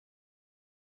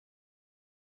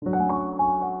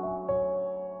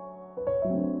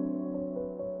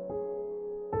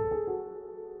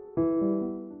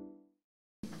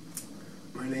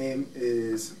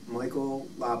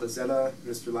Lobuzzetta,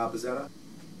 Mr. Lobuzzetta.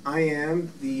 I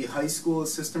am the high school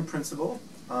assistant principal.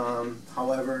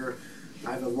 However,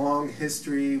 I have a long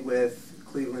history with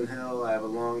Cleveland Hill. I have a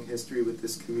long history with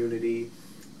this community.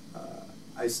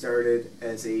 I started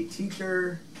as a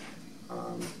teacher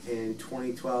in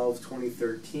 2012,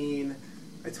 2013.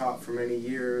 I taught for many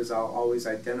years. I'll always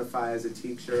identify as a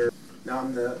teacher. Now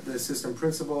I'm the assistant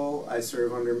principal. I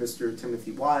serve under Mr.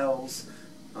 Timothy Wiles.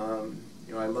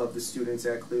 I love the students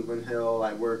at Cleveland Hill.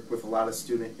 I work with a lot of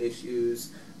student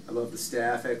issues. I love the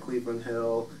staff at Cleveland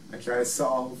Hill. I try to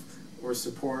solve or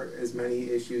support as many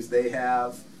issues they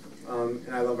have. And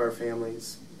I love our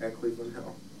families at Cleveland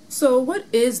Hill. So what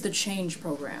is the Change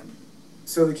Program?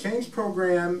 So the Change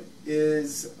Program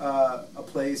is a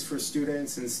place for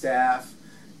students and staff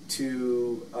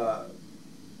to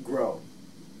grow.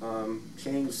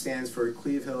 Change stands for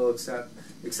Cleve Hill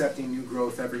Accepting New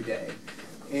Growth Every Day.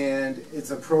 And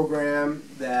it's a program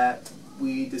that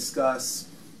we discuss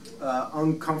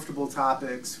uncomfortable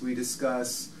topics. We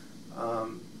discuss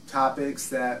topics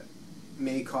that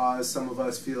may cause some of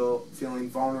us feeling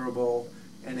vulnerable,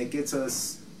 and it gets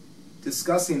us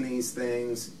discussing these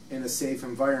things in a safe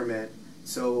environment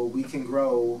so we can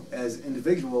grow as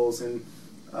individuals. And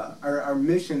our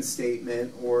mission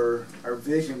statement or our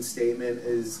vision statement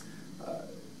is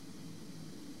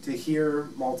to hear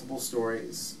multiple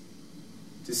stories,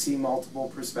 to see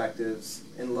multiple perspectives,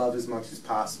 and love as much as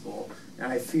possible.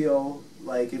 And I feel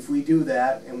like if we do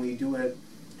that and we do it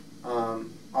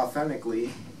authentically,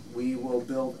 we will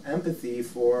build empathy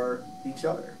for each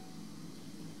other.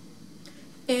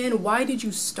 And why did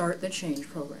you start the Change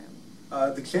Program?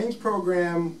 The Change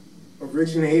Program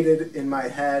originated in my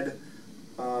head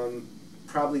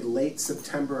probably late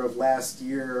September of last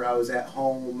year. I was at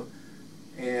home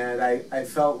and I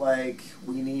felt like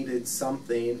we needed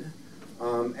something.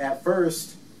 At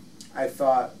first, I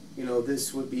thought,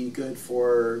 this would be good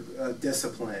for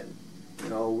discipline.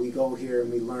 We go here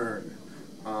and we learn.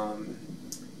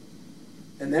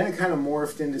 And then it kind of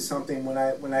morphed into something when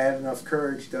I had enough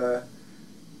courage to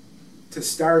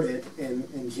start it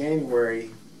in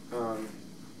January.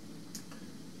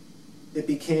 It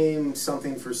became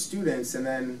something for students, and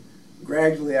then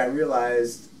gradually I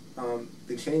realized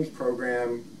the Change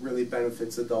Program really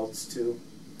benefits adults too.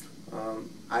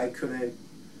 I couldn't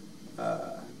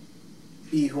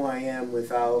be who I am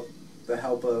without the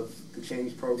help of the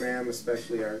Change Program,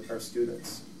 especially our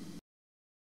students.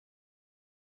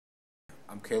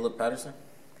 I'm Caleb Patterson.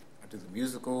 I do the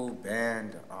musical,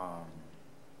 band,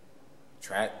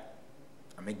 track.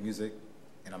 I make music,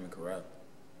 and I'm in chorale.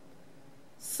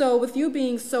 So with you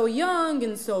being so young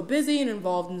and so busy and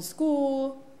involved in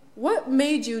school, what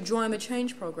made you join the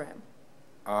Change Program?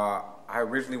 I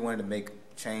originally wanted to make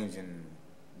change in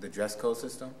the dress code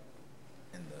system,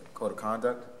 in the code of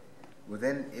conduct. Well,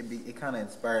 then it kind of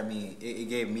inspired me. It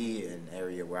gave me an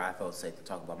area where I felt safe to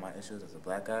talk about my issues as a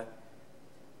black guy.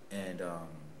 And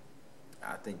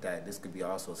I think that this could be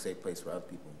also a safe place for other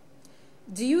people.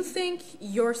 Do you think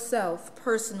yourself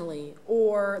personally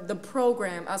or the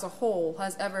program as a whole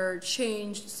has ever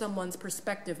changed someone's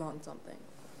perspective on something?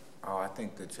 Oh, I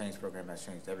think the Change Program has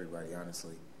changed everybody,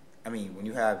 honestly. I mean, when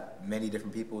you have many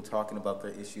different people talking about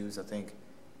their issues, I think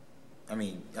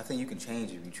you can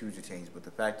change if you choose to change, but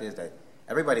the fact is that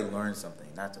everybody learns something,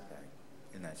 that's a fact,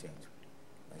 in that change.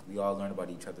 Like, we all learn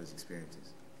about each other's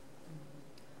experiences.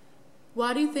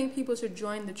 Why do you think people should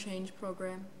join the Change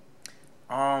Program?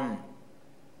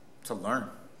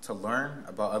 To learn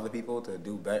about other people, to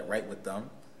do right with them,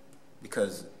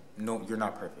 because no, you're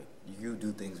not perfect. You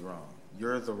do things wrong.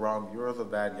 You're the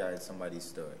bad guy in somebody's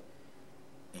story,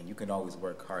 and you can always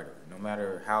work harder. No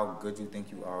matter how good you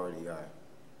think you already are,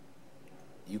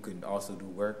 you can also do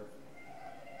work,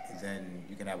 and then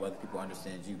you can have other people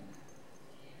understand you.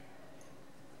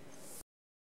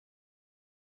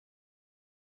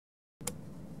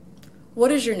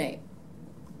 What is your name?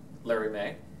 Larry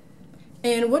May.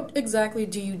 And what exactly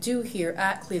do you do here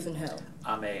at Cleveland Hill?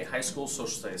 I'm a high school social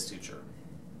studies teacher.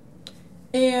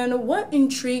 And what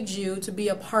intrigued you to be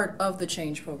a part of the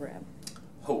Change Program?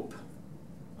 Hope.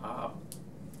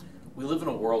 We live in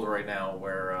a world right now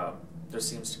where there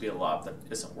seems to be a lot that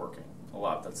isn't working, a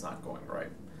lot that's not going right.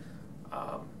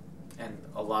 And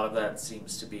a lot of that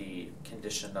seems to be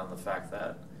conditioned on the fact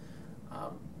that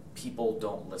people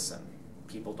don't listen,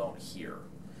 people don't hear.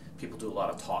 People do a lot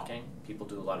of talking, people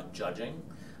do a lot of judging,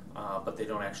 but they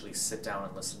don't actually sit down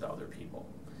and listen to other people.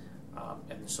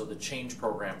 And so the Change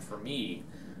Program for me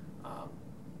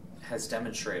has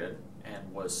demonstrated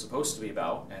and was supposed to be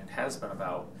about and has been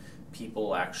about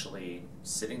people actually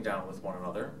sitting down with one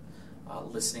another,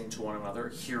 listening to one another,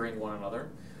 hearing one another,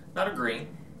 not agreeing,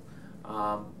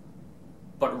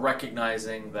 but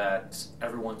recognizing that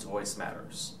everyone's voice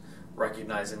matters,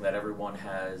 recognizing that everyone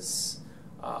has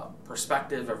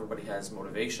perspective, everybody has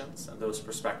motivations, and those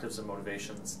perspectives and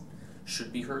motivations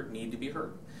should be heard, need to be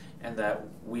heard, and that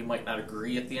we might not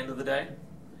agree at the end of the day,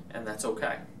 and that's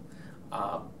okay.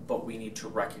 But we need to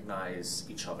recognize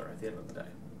each other at the end of the day.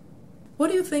 What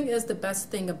do you think is the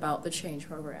best thing about the change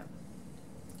program?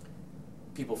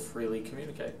 People freely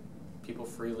communicate. People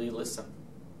freely listen.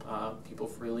 People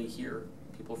freely hear.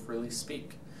 People freely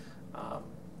speak.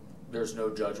 There's no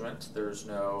judgment. There's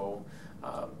no,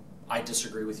 I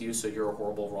disagree with you, so you're a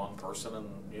horrible, wrong person,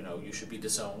 and you should be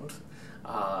disowned.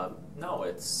 No,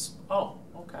 it's, oh,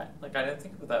 okay. Like, I didn't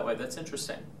think of it that way. That's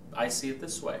interesting. I see it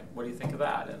this way. What do you think of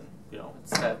that? And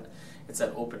it's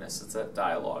that openness. It's that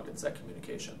dialogue. It's that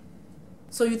communication.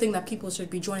 So you think that people should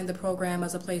be joining the program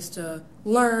as a place to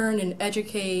learn and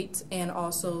educate and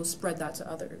also spread that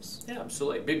to others? Yeah,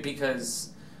 absolutely.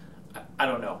 Because I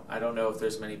don't know. I don't know if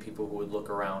there's many people who would look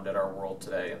around at our world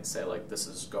today and say, like, this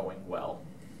is going well.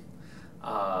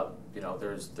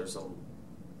 There's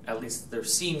at least there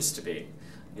seems to be.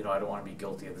 I don't want to be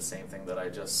guilty of the same thing that I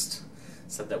just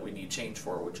said that we need change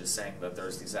for, which is saying that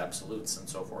there's these absolutes and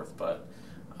so forth. But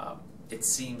it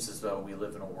seems as though we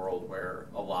live in a world where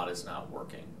a lot is not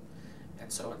working. And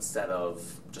so instead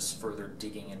of just further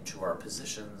digging into our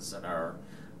positions and our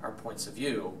points of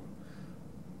view,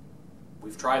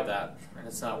 we've tried that and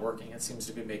it's not working. It seems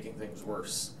to be making things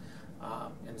worse.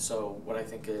 And so what I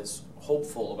think is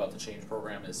hopeful about the change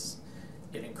program is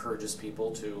it encourages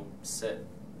people to sit,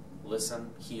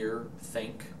 listen, hear,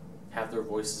 think, have their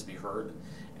voices be heard.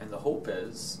 And the hope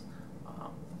is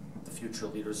the future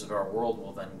leaders of our world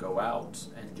will then go out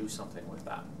and do something with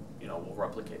that. We'll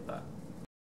replicate that.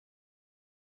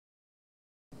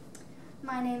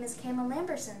 My name is Kaelin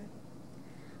Lamberson.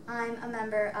 I'm a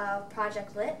member of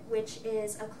Project Lit, which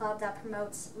is a club that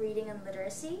promotes reading and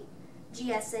literacy,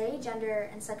 GSA, Gender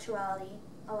and Sexuality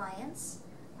Alliance.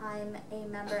 I'm a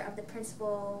member of the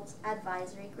Principal's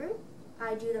Advisory Group.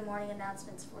 I do the morning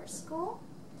announcements for school,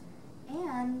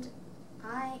 and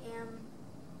I am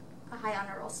a high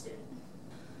honor roll student.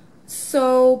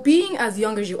 So, being as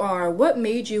young as you are, what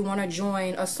made you want to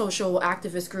join a social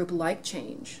activist group like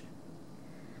Change?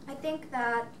 I think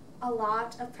that a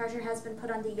lot of pressure has been put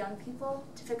on the young people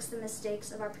to fix the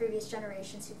mistakes of our previous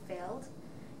generations who failed,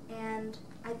 and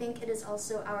I think it is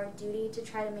also our duty to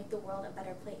try to make the world a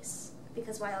better place,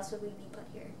 because why else would we be put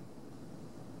here?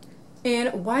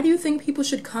 And why do you think people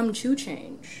should come to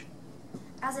Change?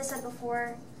 As I said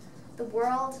before, the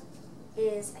world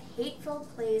is a hateful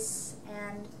place,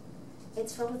 and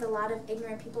it's filled with a lot of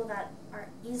ignorant people that are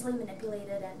easily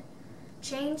manipulated, and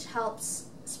Change helps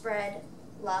spread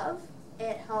love.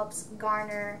 It helps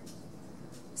garner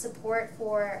support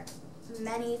for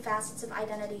many facets of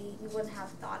identity you wouldn't have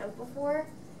thought of before,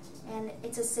 and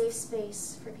it's a safe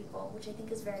space for people, which I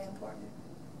think is very important.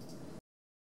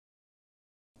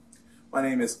 My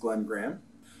name is Glen Graham.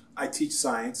 I teach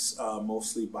science,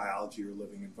 mostly biology or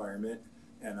living environment,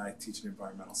 and I teach an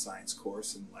environmental science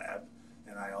course and lab.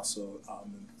 And I also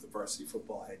am the varsity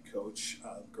football head coach,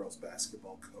 girls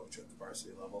basketball coach at the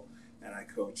varsity level, and I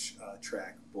coach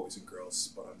track boys and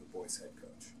girls, but I'm the boys head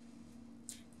coach.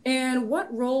 And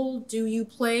what role do you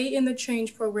play in the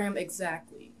Change program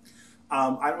exactly?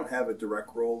 I don't have a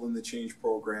direct role in the Change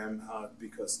program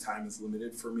because time is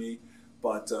limited for me.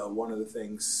 But one of the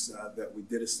things that we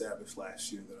did establish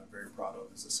last year that I'm very proud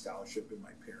of is a scholarship in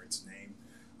my parents' name,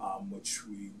 which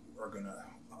we are going to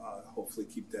hopefully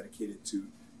keep dedicated to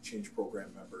Change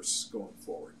program members going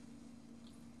forward.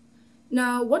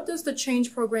 Now, what does the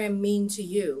Change program mean to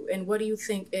you, and what do you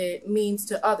think it means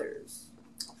to others?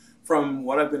 From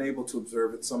what I've been able to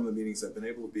observe at some of the meetings I've been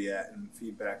able to be at, and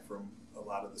feedback from a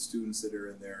lot of the students that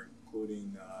are in there,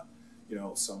 including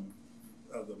some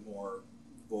of the more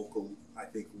vocal, I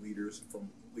think, leaders from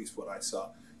at least what I saw,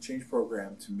 Change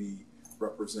program to me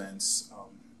represents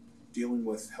dealing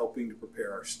with helping to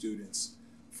prepare our students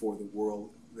for the world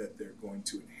that they're going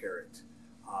to inherit.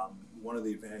 One of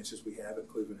the advantages we have at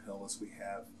Cleveland Hill is we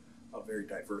have a very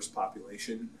diverse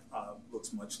population.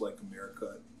 Looks much like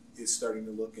America is starting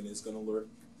to look and is going to look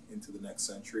into the next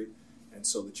century. And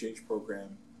so the Change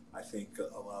program, I think,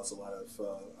 allows a lot of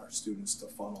our students to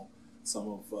funnel some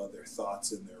of their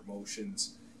thoughts and their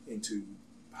emotions into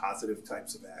positive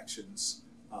types of actions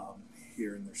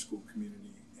here in their school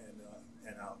community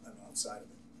and outside of it.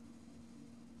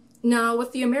 Now,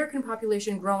 with the American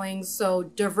population growing so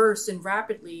diverse and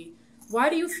rapidly, why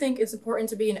do you think it's important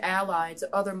to be an ally to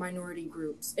other minority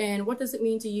groups? And what does it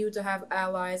mean to you to have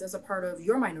allies as a part of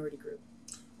your minority group?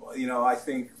 Well, I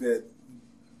think that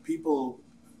people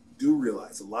do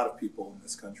realize, a lot of people in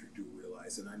this country do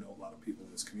realize, and I know a lot of people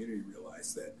in this community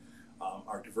realize that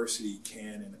our diversity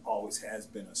can and always has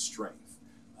been a strength.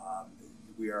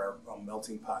 We are a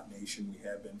melting pot nation. We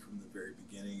have been from the very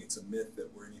beginning. It's a myth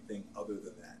that we're anything other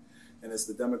than that. And as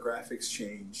the demographics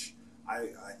change,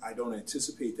 I don't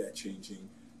anticipate that changing.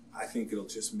 I think it'll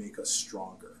just make us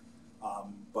stronger.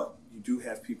 But you do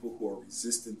have people who are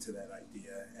resistant to that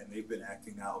idea, and they've been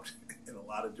acting out in a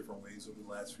lot of different ways over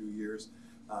the last few years.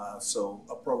 So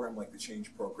a program like the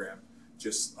Change Program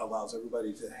just allows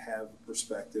everybody to have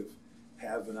perspective,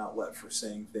 have an outlet for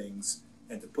saying things,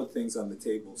 and to put things on the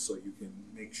table so you can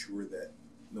make sure that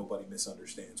nobody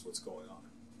misunderstands what's going on.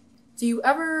 Do you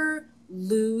ever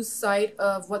lose sight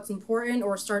of what's important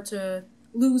or start to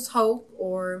lose hope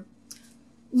or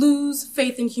lose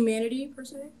faith in humanity, per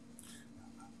se?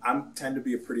 I tend to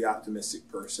be a pretty optimistic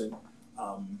person,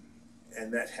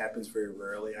 and that happens very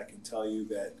rarely. I can tell you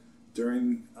that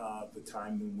during the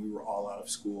time when we were all out of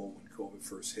school, when COVID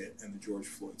first hit, and the George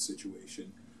Floyd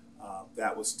situation,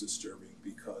 that was disturbing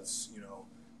because,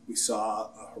 we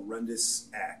saw a horrendous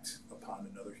act upon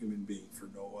another human being for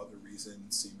no other reason,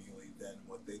 seemingly, than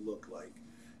what they look like.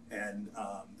 And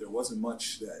there wasn't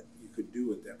much that you could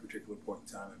do at that particular point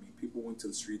in time. I mean, people went to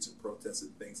the streets and protested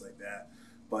and things like that,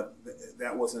 but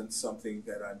that wasn't something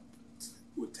that I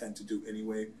would tend to do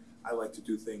anyway. I like to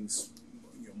do things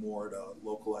more at a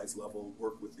localized level,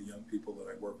 work with the young people that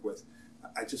I work with.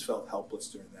 I just felt helpless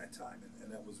during that time,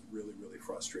 and that was really, really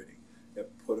frustrating. It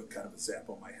put a kind of a zap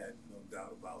on my head, no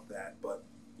doubt about that. But,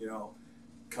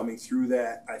 coming through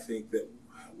that, I think that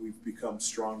we've become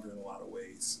stronger in a lot of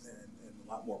ways, and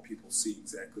a lot more people see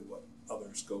exactly what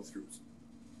others go through.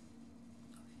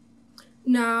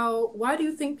 Now, why do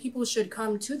you think people should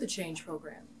come to the Change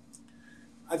Program?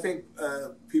 I think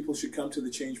people should come to the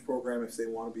Change Program if they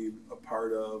want to be a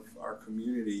part of our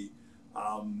community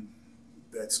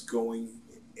that's going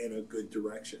in a good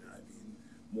direction. I mean,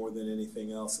 more than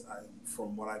anything else,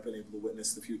 from what I've been able to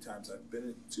witness the few times I've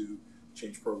been to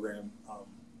Change Program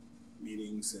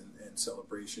meetings and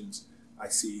celebrations, I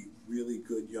see really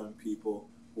good young people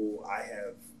who I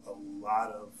have a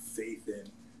lot of faith in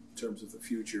terms of the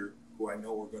future, who I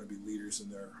know are going to be leaders in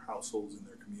their households and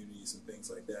their communities and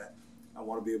things like that. I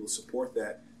want to be able to support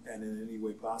that, and in any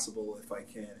way possible, if I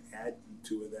can add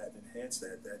to that and enhance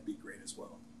that, that'd be great as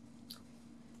well.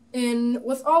 And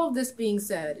with all of this being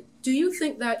said, do you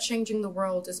think that changing the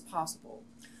world is possible?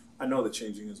 I know that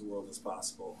changing the world is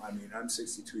possible. I mean, I'm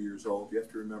 62 years old. You have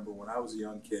to remember, when I was a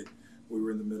young kid, we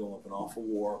were in the middle of an awful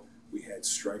war. We had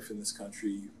strife in this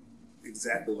country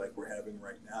exactly like we're having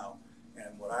right now.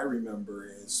 And what I remember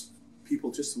is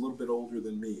people just a little bit older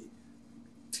than me,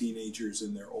 teenagers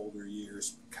in their older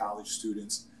years, college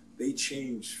students, they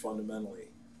changed fundamentally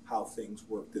how things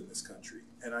worked in this country.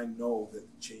 And I know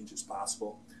that change is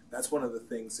possible. That's one of the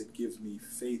things that gives me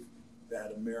faith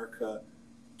that America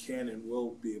can and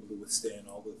will be able to withstand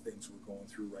all the things we're going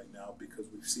through right now, because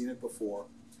we've seen it before,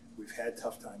 we've had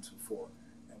tough times before,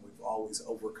 and we've always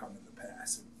overcome in the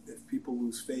past. And if people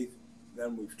lose faith,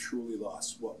 then we've truly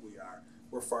lost what we are.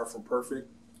 We're far from perfect,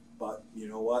 but you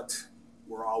know what?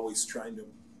 We're always trying to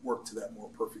work to that more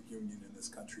perfect union in this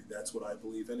country. That's what I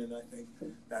believe in, and I think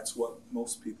that's what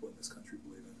most people in this country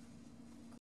believe in.